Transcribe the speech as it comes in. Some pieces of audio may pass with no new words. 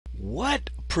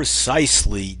What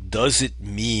precisely does it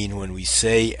mean when we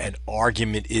say an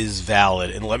argument is valid?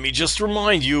 And let me just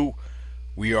remind you,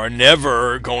 we are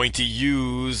never going to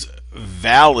use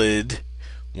valid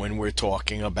when we're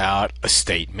talking about a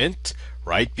statement,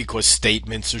 right? Because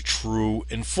statements are true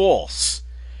and false.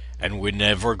 And we're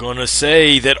never going to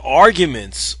say that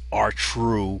arguments are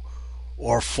true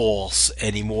or false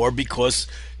anymore, because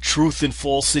truth and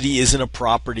falsity isn't a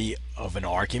property of an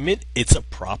argument, it's a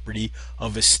property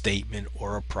of a statement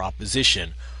or a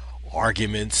proposition.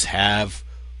 Arguments have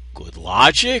good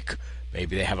logic,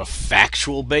 maybe they have a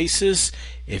factual basis.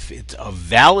 If it's a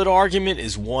valid argument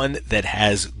is one that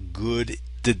has good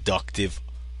deductive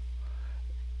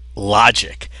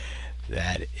logic.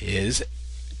 That is,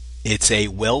 it's a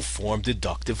well-formed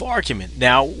deductive argument.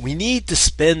 Now, we need to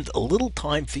spend a little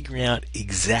time figuring out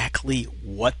exactly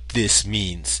what this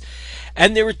means.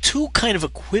 And there are two kind of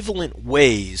equivalent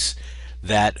ways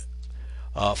that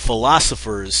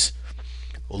philosophers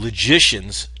or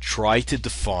logicians try to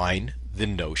define the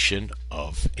notion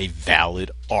of a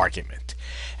valid argument.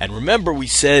 And remember, we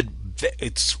said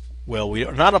we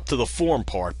are not up to the form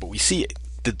part, but we see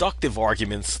deductive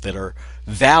arguments that are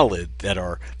valid,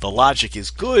 the logic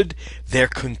is good, they're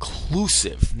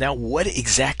conclusive. Now, what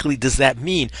exactly does that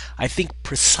mean? I think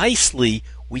precisely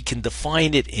we can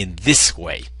define it in this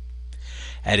way.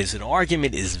 That is, an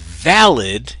argument is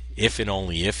valid if and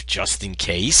only if, just in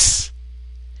case,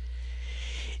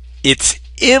 it's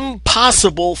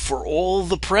impossible for all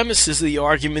the premises of the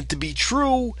argument to be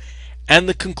true and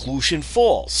the conclusion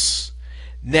false.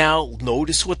 Now,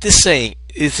 notice what this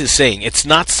is saying. It's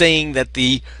not saying that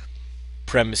the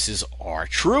premises are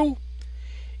true.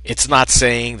 It's not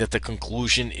saying that the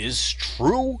conclusion is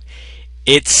true.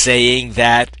 It's saying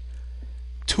that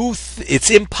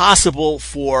it's impossible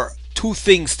for two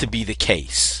things to be the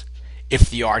case if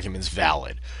the argument is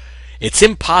valid. It's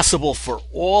impossible for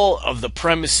all of the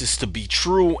premises to be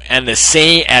true and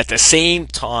at the same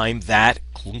time that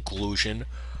conclusion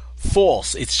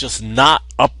false. It's just not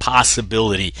a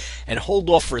possibility. And hold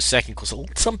off for a second, because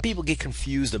some people get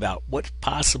confused about what's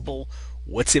possible,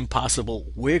 what's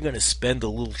impossible. We're going to spend a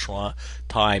little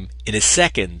time in a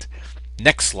second,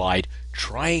 next slide,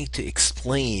 trying to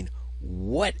explain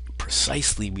what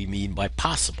precisely we mean by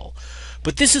possible.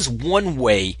 But this is one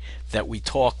way that we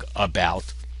talk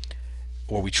about,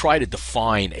 or we try to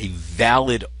define, a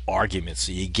valid argument,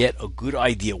 so you get a good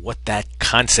idea what that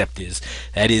concept is.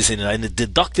 That is, in a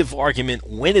deductive argument,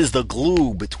 when is the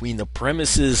glue between the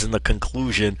premises and the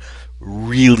conclusion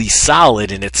really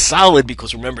solid? And it's solid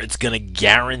because, remember, it's going to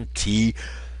guarantee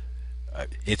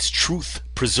its truth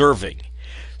preserving.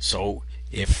 So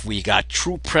if we got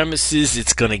true premises,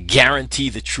 it's going to guarantee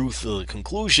the truth of the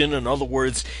conclusion. In other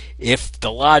words, if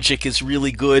the logic is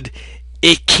really good,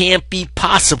 it can't be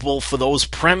possible for those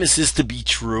premises to be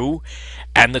true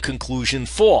and the conclusion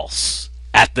false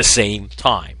at the same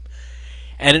time.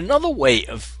 And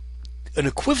an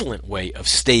equivalent way of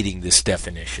stating this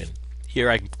definition, here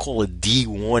I call it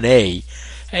D1A,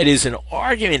 that is, an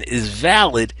argument is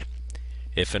valid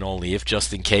if and only if,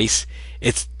 just in case,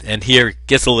 it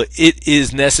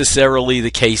is necessarily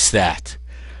the case that.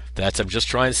 I'm just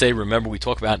trying to say, remember, we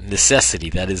talk about necessity.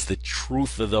 That is, the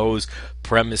truth of those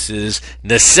premises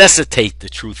necessitate the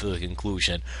truth of the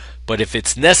conclusion. But if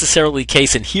it's necessarily the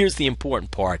case, and here's the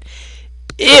important part,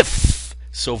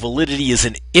 so validity is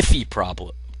an iffy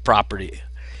property.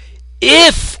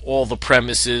 If all the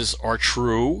premises are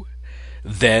true,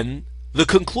 then the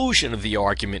conclusion of the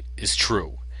argument is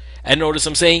true. And notice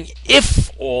I'm saying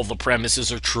if all the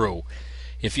premises are true.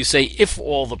 If you say if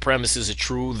all the premises are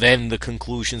true, then the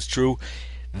conclusion's true,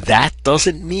 that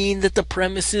doesn't mean that the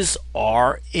premises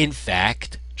are in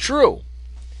fact true.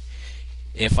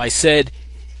 If I said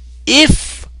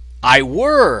if I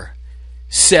were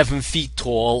 7 feet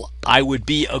tall, I would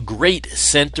be a great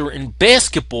center in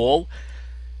basketball,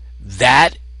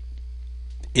 that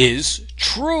is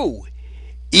true,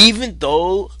 even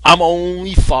though I'm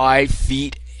only 5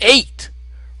 feet 8,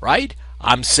 right?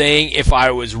 I'm saying if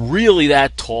I was really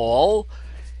that tall,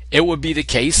 it would be the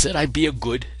case that I'd be a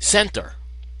good center.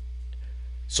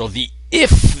 So the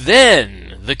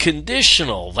if-then, the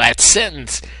conditional, that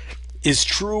sentence is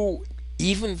true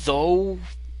even though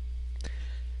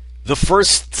the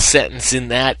first sentence in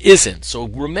that isn't. So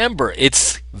remember,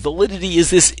 its validity is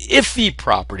this iffy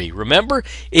property. Remember,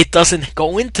 it doesn't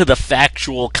go into the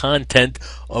factual content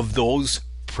of those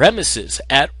premises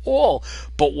at all.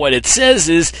 But what it says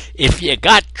is, if you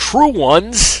got true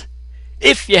ones,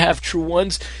 if you have true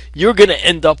ones, you're going to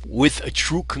end up with a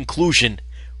true conclusion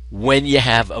when you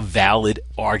have a valid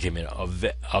argument,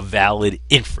 a valid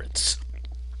inference.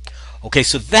 Okay,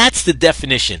 so that's the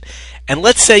definition. And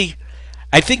let's say,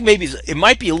 I think maybe it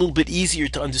might be a little bit easier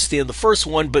to understand the first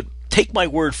one, but take my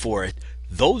word for it.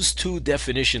 Those two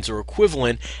definitions are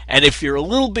equivalent. And if you're a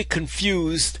little bit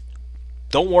confused,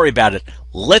 don't worry about it.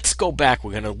 Let's go back.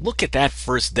 We're going to look at that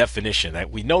first definition.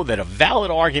 We know that a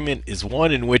valid argument is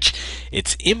one in which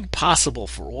it's impossible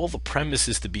for all the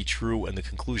premises to be true and the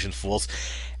conclusion false.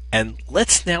 And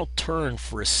let's now turn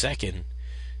for a second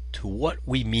to what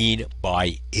we mean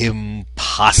by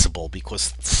impossible,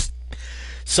 because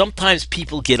sometimes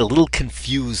people get a little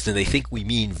confused and they think we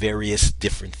mean various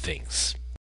different things.